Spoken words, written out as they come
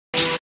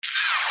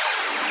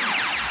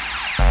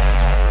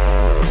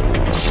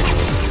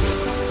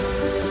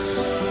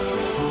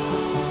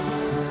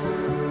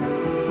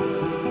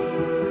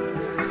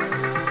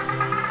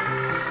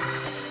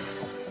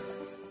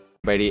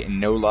everybody.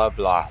 No love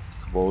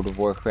lost. World of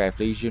Warcraft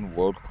Legion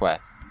World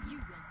Quest.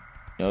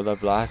 No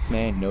love lost,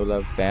 man. No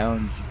love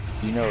found.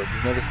 You know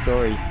the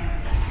story.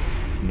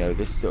 You know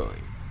the story.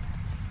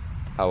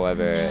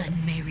 However,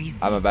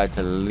 I'm about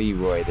to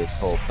Leroy this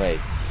whole place,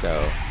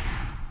 so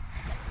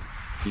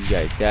you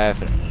guys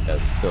definitely know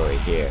the story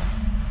here.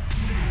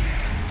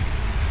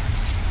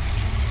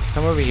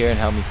 Come over here and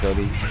help me kill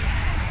these.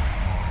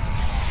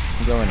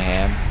 I'm going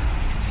ham.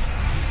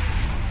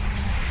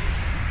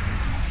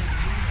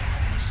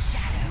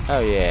 Oh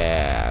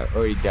yeah,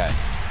 already done.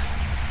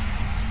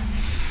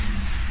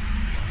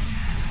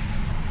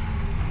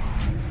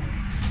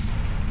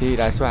 See,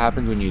 that's what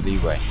happens when you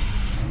leeway.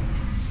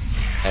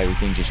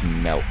 Everything just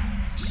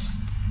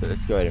melts. So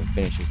let's go ahead and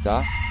finish this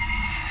off.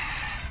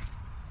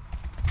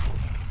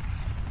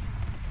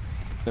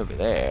 It's over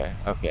there.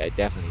 Okay, I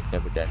definitely have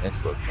never done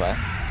this world quest.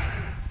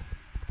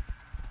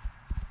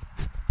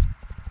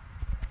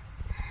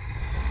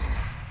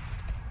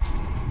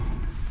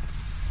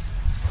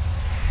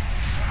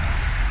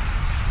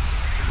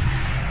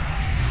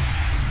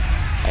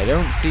 I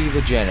don't see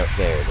the gen up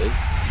there. It is.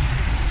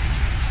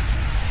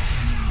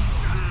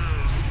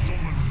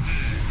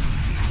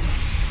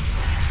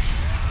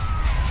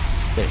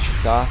 Finish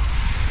this off.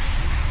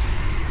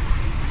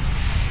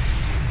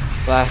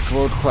 Last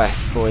world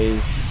quest,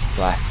 boys.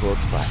 Last world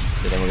quest.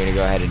 And then we're gonna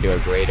go ahead and do a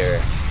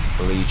greater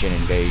Legion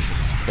invasion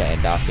to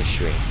end off the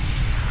stream.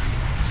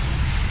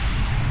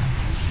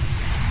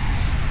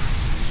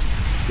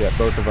 We got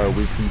both of our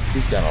weeklies.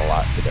 We've done a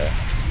lot today.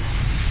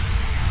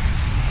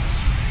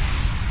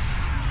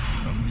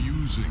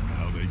 Amusing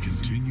how they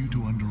continue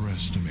to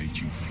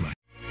underestimate you, Flex.